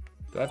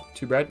 Do I have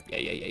 2 bread?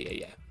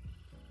 Yeah.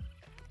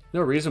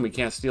 No reason we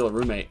can't steal a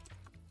roommate.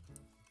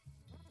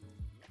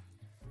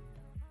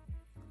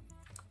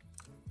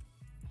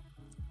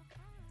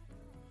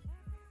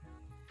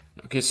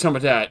 Okay, some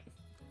of that.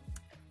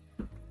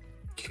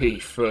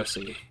 Keith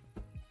Fussy.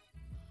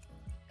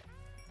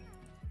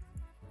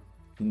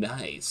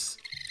 Nice.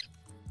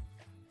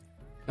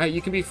 Alright,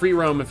 you can be free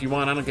roam if you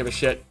want. I don't give a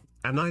shit.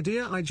 An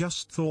idea I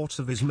just thought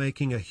of is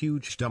making a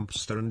huge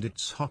dumpster and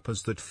its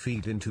hoppers that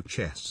feed into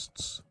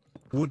chests.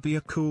 Would be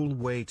a cool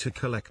way to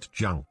collect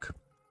junk.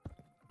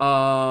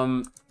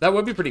 That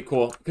would be pretty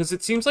cool. Because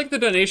it seems like the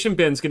donation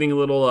bin's getting a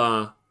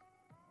little,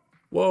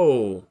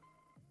 whoa.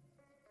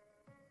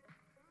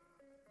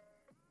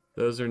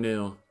 Those are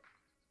new.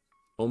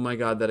 Oh my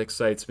god, that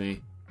excites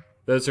me.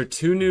 Those are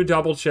 2 new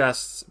double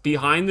chests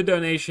behind the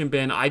donation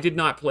bin. I did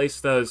not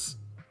place those.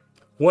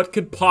 What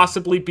could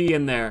possibly be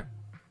in there?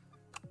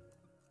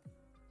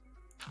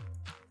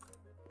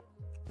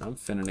 I'm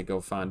finna to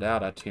go find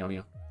out, I tell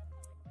you.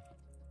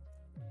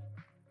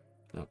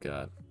 Oh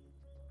god.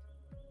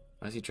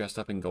 Why is he dressed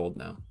up in gold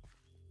now?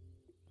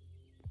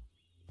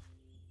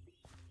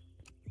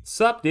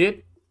 Sup,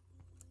 dude?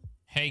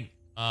 Hey,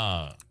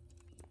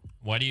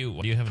 why do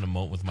you have an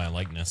emote with my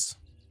likeness?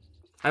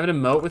 I have an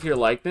emote with your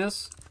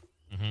likeness?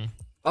 Mm-hmm.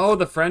 Oh,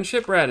 the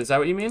friendship bread. Is that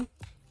what you mean?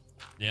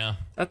 Yeah.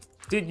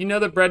 Dude, you know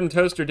that bread and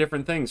toast are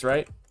different things,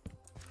 right?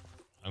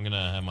 I'm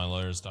gonna have my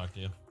lawyers talk to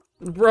you.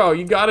 Bro,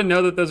 you gotta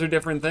know that those are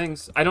different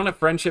things. I don't have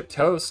friendship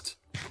toast.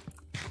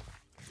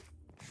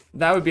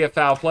 That would be a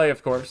foul play,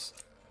 of course.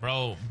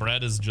 Bro,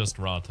 bread is just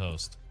raw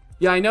toast.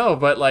 Yeah, I know,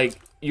 but like,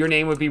 your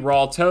name would be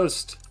Raw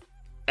Toast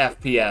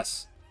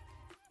FPS.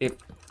 If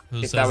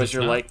that was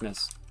your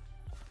likeness.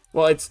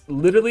 Well, it's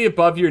literally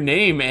above your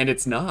name, and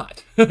it's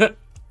not.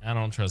 I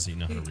don't trust you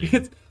know how to read.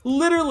 It's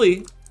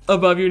literally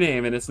above your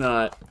name, and it's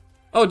not.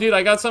 Oh, dude,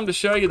 I got something to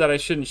show you that I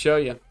shouldn't show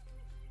you.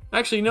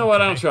 Actually, you know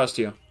what? I don't trust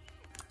you.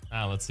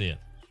 Let's see it.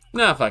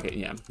 Nah, fuck it.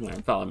 Yeah,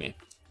 alright, follow me.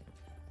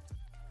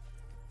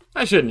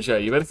 I shouldn't show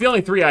you, but it's the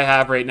only 3 I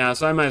have right now,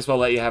 so I might as well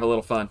let you have a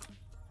little fun.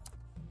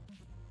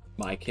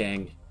 My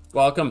king.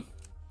 Welcome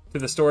to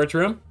the storage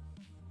room.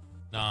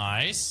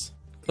 Nice.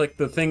 Click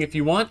the thing if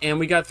you want, and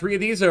we got 3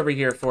 of these over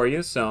here for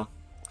you, so.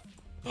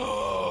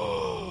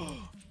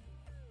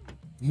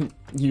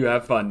 You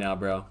have fun now,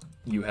 bro.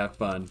 You have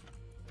fun.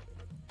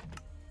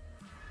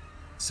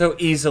 So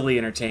easily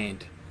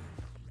entertained.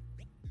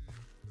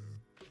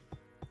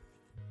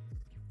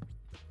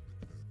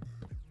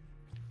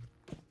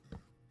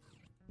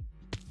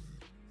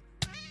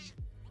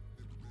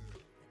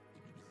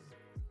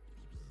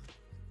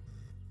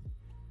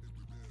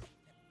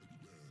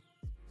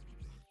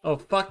 Oh,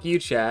 fuck you,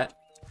 chat.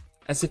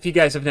 As if you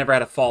guys have never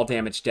had a fall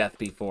damage death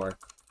before.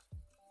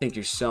 Think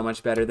you're so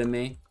much better than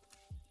me?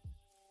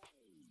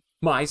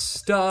 My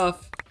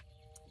stuff!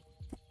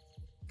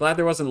 Glad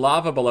there wasn't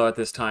lava below at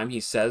this time,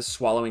 he says,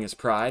 swallowing his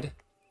pride.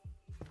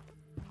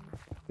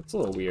 It's a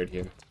little weird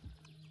here.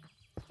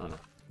 Oh no,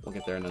 we'll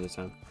get there another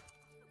time.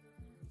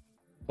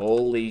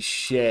 Holy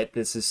shit,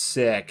 this is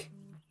sick.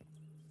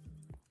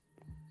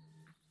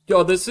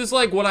 Yo, this is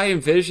like what I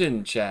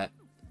envisioned, chat.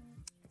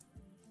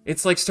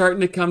 It's like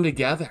starting to come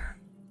together.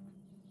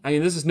 I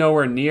mean, this is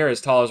nowhere near as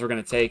tall as we're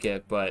going to take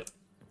it, but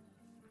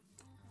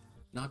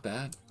not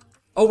bad.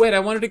 Oh, wait, I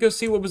wanted to go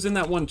see what was in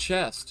that one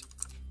chest.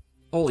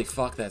 Holy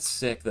fuck, that's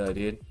sick, though,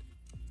 dude.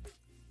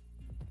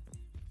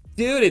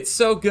 Dude, it's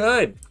so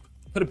good.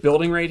 Put a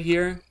building right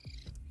here.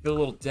 Get a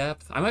little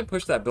depth. I might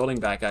push that building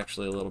back,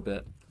 actually, a little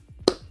bit.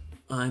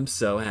 I'm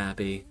so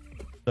happy.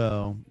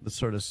 So, this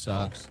sort of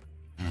sucks.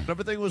 But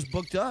everything was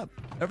booked up.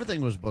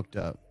 Everything was booked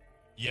up.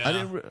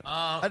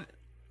 Yeah.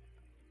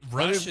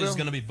 Rush is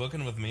gonna be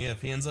booking with me.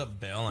 If he ends up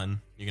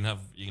bailing, you can have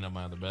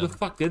my other bed. Who the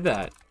fuck did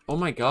that? Oh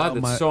my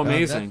god, that's so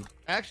amazing.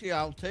 Actually,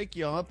 I'll take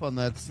you up on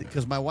that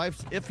because my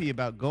wife's iffy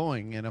about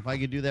going, and if I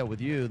could do that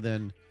with you,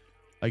 then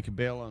I could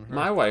bail on her.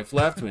 My wife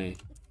left me.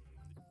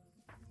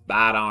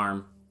 Bad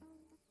arm.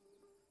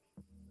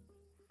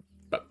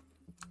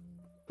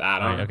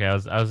 Bad arm. Okay,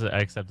 I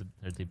accepted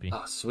her TP.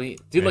 Oh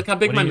sweet, dude! Look how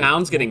big my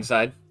mound's getting,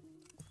 side.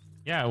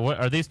 Yeah, what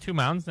are these 2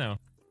 mounds now?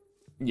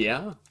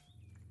 Yeah.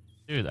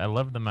 Dude, I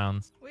love the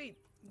mounds. Wait,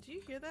 did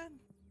you hear that?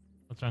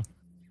 What's wrong?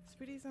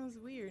 Speedy sounds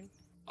weird.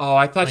 Oh,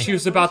 I thought she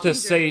was about to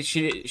say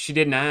she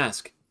didn't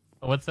ask.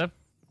 What's up?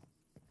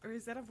 Or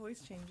is that a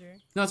voice changer?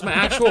 No, it's my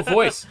actual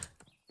voice.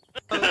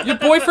 Your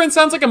boyfriend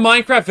sounds like a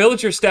Minecraft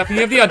villager, Steph, and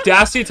you have the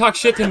audacity to talk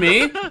shit to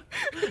me?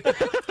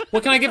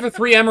 What can I get for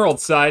 3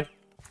 emeralds, side?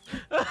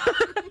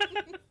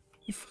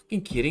 You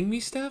fucking kidding me,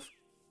 Steph?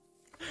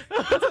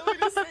 He told me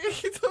to say it.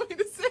 He told me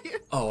to say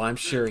it. Oh, I'm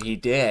sure he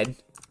did.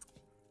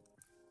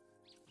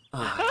 Oh,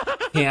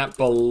 I can't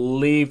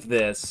believe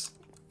this.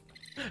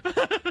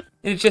 And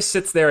it just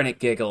sits there and it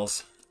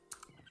giggles.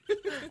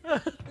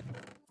 That's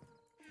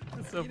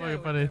so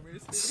fucking funny.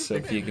 So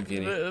fucking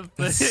puny.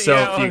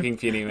 So fucking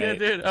puny, mate. Yeah,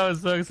 dude, I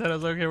was so excited. I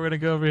was like, okay, we're gonna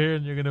go over here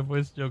and you're gonna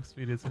voice joke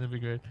Speedy. It's gonna be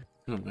great.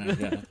 Oh my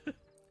god.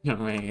 Oh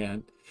my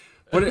god.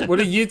 What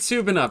are you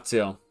two been up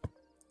to?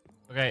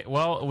 Okay,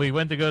 well, we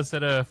went to go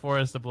set a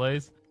forest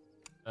ablaze.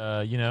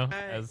 You know,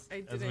 as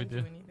we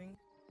do.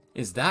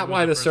 Is that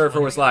why the server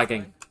was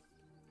lagging?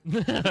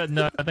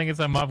 No, I think it's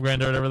a mob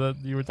grind or whatever that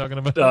you were talking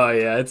about. Oh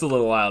yeah, it's a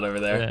little wild over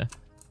there.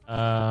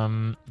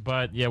 Yeah.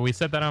 But yeah, we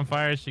set that on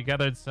fire. She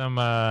gathered some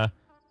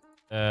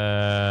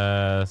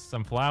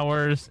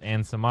flowers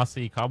and some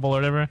mossy cobble or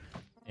whatever,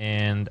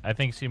 and I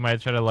think she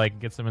might try to like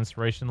get some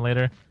inspiration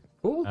later.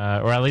 Cool.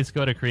 Or at least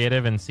go to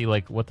creative and see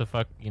like what the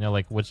fuck, you know,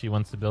 like what she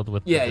wants to build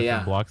with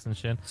different blocks and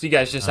shit. So you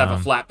guys just have a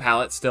flat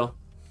palette still?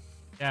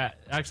 Yeah,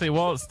 actually,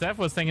 well, Steph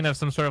was thinking of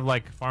some sort of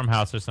like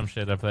farmhouse or some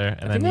shit up there,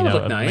 and then that you know,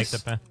 would look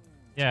nice.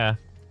 Yeah,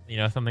 you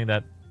know, something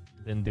that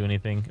didn't do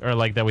anything, or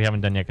like that we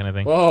haven't done yet, kind of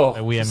thing. Whoa!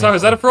 Sorry,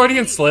 is that a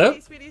Freudian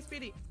slip?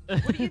 Speedy.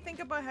 What do you think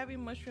about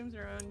having mushrooms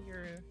around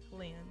your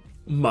land?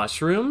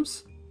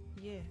 Mushrooms?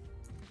 Yeah.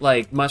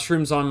 Like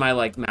mushrooms on my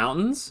like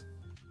mountains?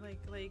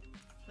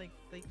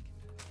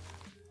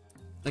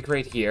 Like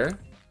right here?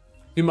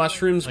 Do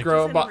mushrooms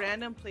grow in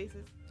random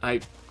places? Oh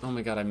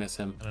my god, I miss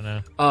him. I don't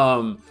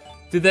know.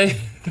 Did they?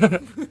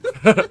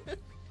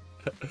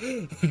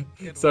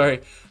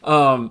 Sorry.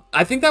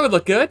 I think that would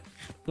look good.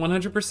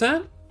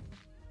 100%.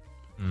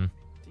 Do you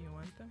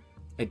want them?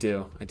 I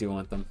do. I do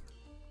want them.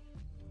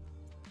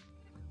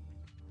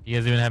 You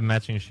guys even have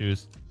matching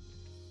shoes.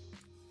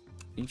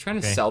 Are you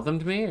trying to sell them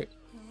to me? Or...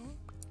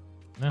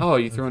 No, oh,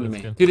 you threw them to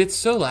me. Good. Dude, it's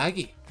so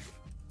laggy.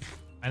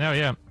 I know,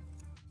 yeah.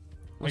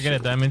 I get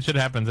it. I mean, shit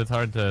happens. It's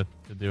hard to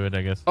do it,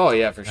 I guess. Oh,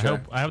 yeah, for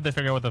sure. I hope they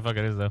figure out what the fuck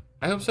it is, though.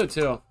 I hope so,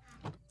 too.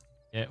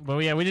 Yeah, but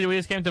yeah, we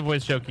just came to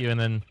voice choke you, and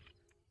then,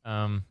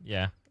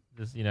 yeah,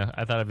 just, you know,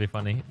 I thought it'd be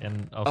funny,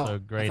 and also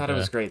great. I thought it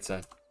was great,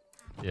 Seth.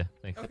 Yeah,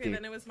 thanks. Okay,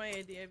 then it was my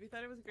idea. If you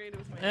thought it was great, it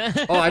was my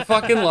idea. Oh, I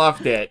fucking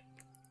loved it.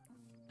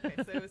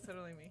 Okay, so it was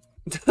totally me.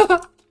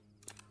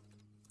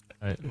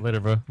 Alright, later,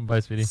 bro. Bye,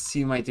 sweetie. See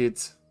you, my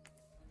dudes.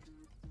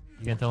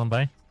 You gonna tell him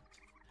bye?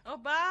 Oh,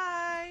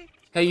 bye!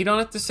 Hey, you don't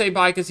have to say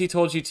bye because he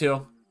told you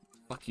to.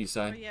 Fuck you,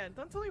 Sai. Oh, yeah,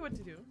 don't tell me what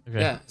to do. Okay.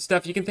 Yeah,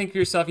 Steph, you can think for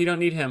yourself. You don't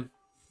need him.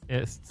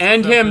 Yes.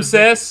 End him,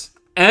 sis.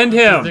 End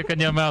him. Dick in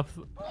your mouth.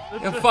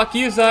 Yeah, fuck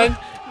you, son.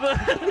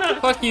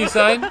 Fuck you,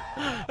 son.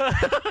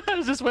 I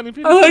was just waiting for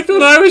you. I liked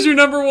when I was your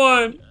number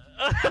one.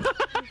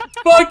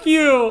 Fuck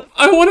you.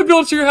 I want to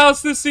build your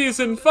house this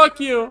season. Fuck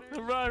you.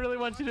 Bro, I really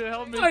want you to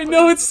help me. I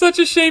know, it's such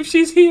a shame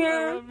she's here.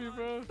 I love you,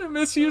 bro. I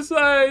miss you,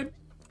 side.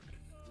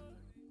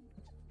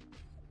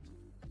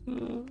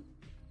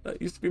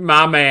 That used to be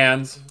my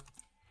man's.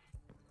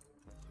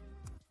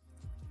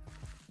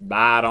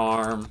 Bad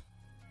arm.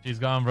 She's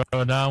gone,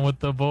 bro. Down with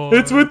the boys.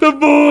 It's with the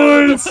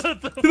boys.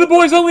 To the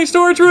boys only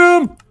storage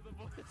room.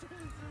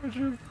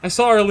 I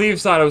saw her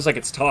leave, side. I was like,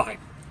 it's time.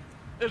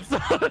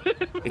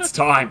 It's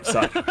time,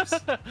 suckers.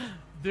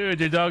 Dude,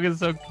 your dog is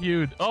so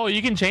cute. Oh,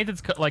 you can change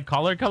its like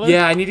collar color?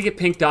 Yeah, I need to get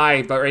pink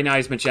dye, but right now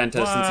he's magenta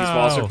since his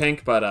walls are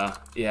pink, but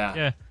yeah.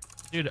 Yeah.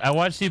 Dude, I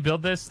watched you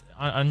build this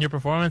on your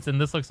performance, and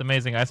this looks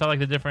amazing. I saw like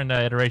the different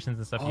iterations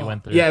and stuff you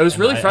went through. Yeah, it was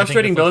really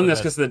frustrating building this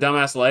because of the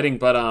dumbass lighting,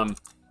 but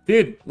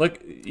dude, look,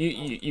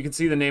 you can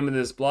see the name of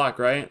this block,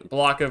 right?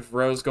 Block of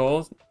rose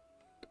gold.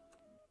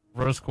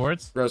 Rose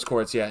quartz? Rose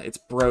quartz, yeah. It's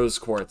bros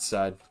quartz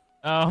side.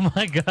 Oh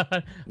my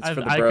god. I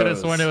could have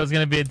sworn it was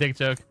going to be a dick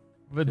joke.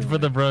 But for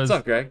the bros. What's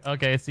up, Greg?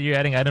 Okay, so you're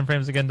adding item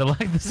frames again to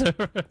lag the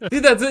server.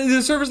 Dude,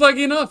 the server's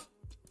laggy enough.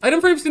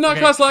 Item frames do not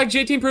cause lag.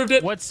 JT proved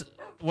it. What's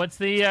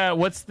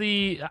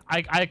the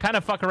I kind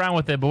of fuck around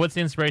with it, but what's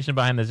the inspiration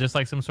behind this? Just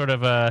like some sort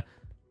of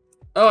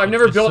Oh, I've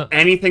never built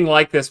anything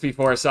like this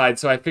before, side,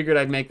 so I figured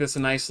I'd make this a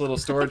nice little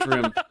storage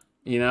room.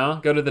 You know?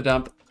 Go to the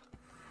dump.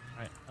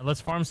 Alright, let's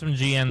farm some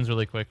GNs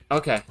really quick.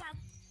 Okay.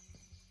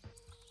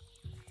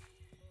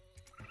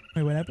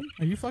 Wait, what happened?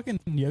 Are you fucking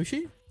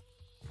Yoshi?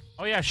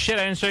 Oh yeah, shit!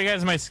 I didn't show you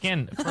guys my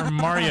skin for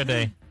Mario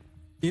Day.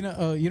 You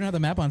know, you don't have the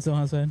map on still,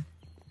 huh, Sid?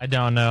 I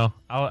don't know.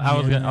 I'll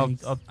put it back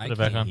on. I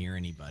can't hear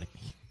anybody.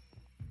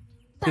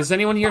 Does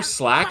anyone hear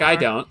Slack? I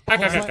don't.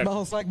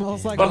 Butthole slack, butthole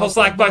slack, butthole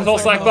slack, butthole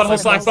slack, butthole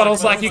slack, butthole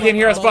slack. You can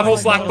hear us. Butthole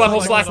slack,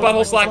 butthole slack,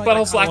 butthole slack,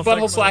 butthole slack,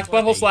 butthole slack,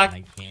 butthole slack.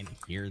 I can't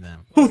hear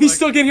them. We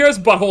still can hear us.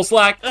 Butthole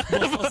slack.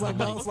 Butthole slack,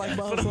 butthole slack,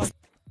 butthole slack.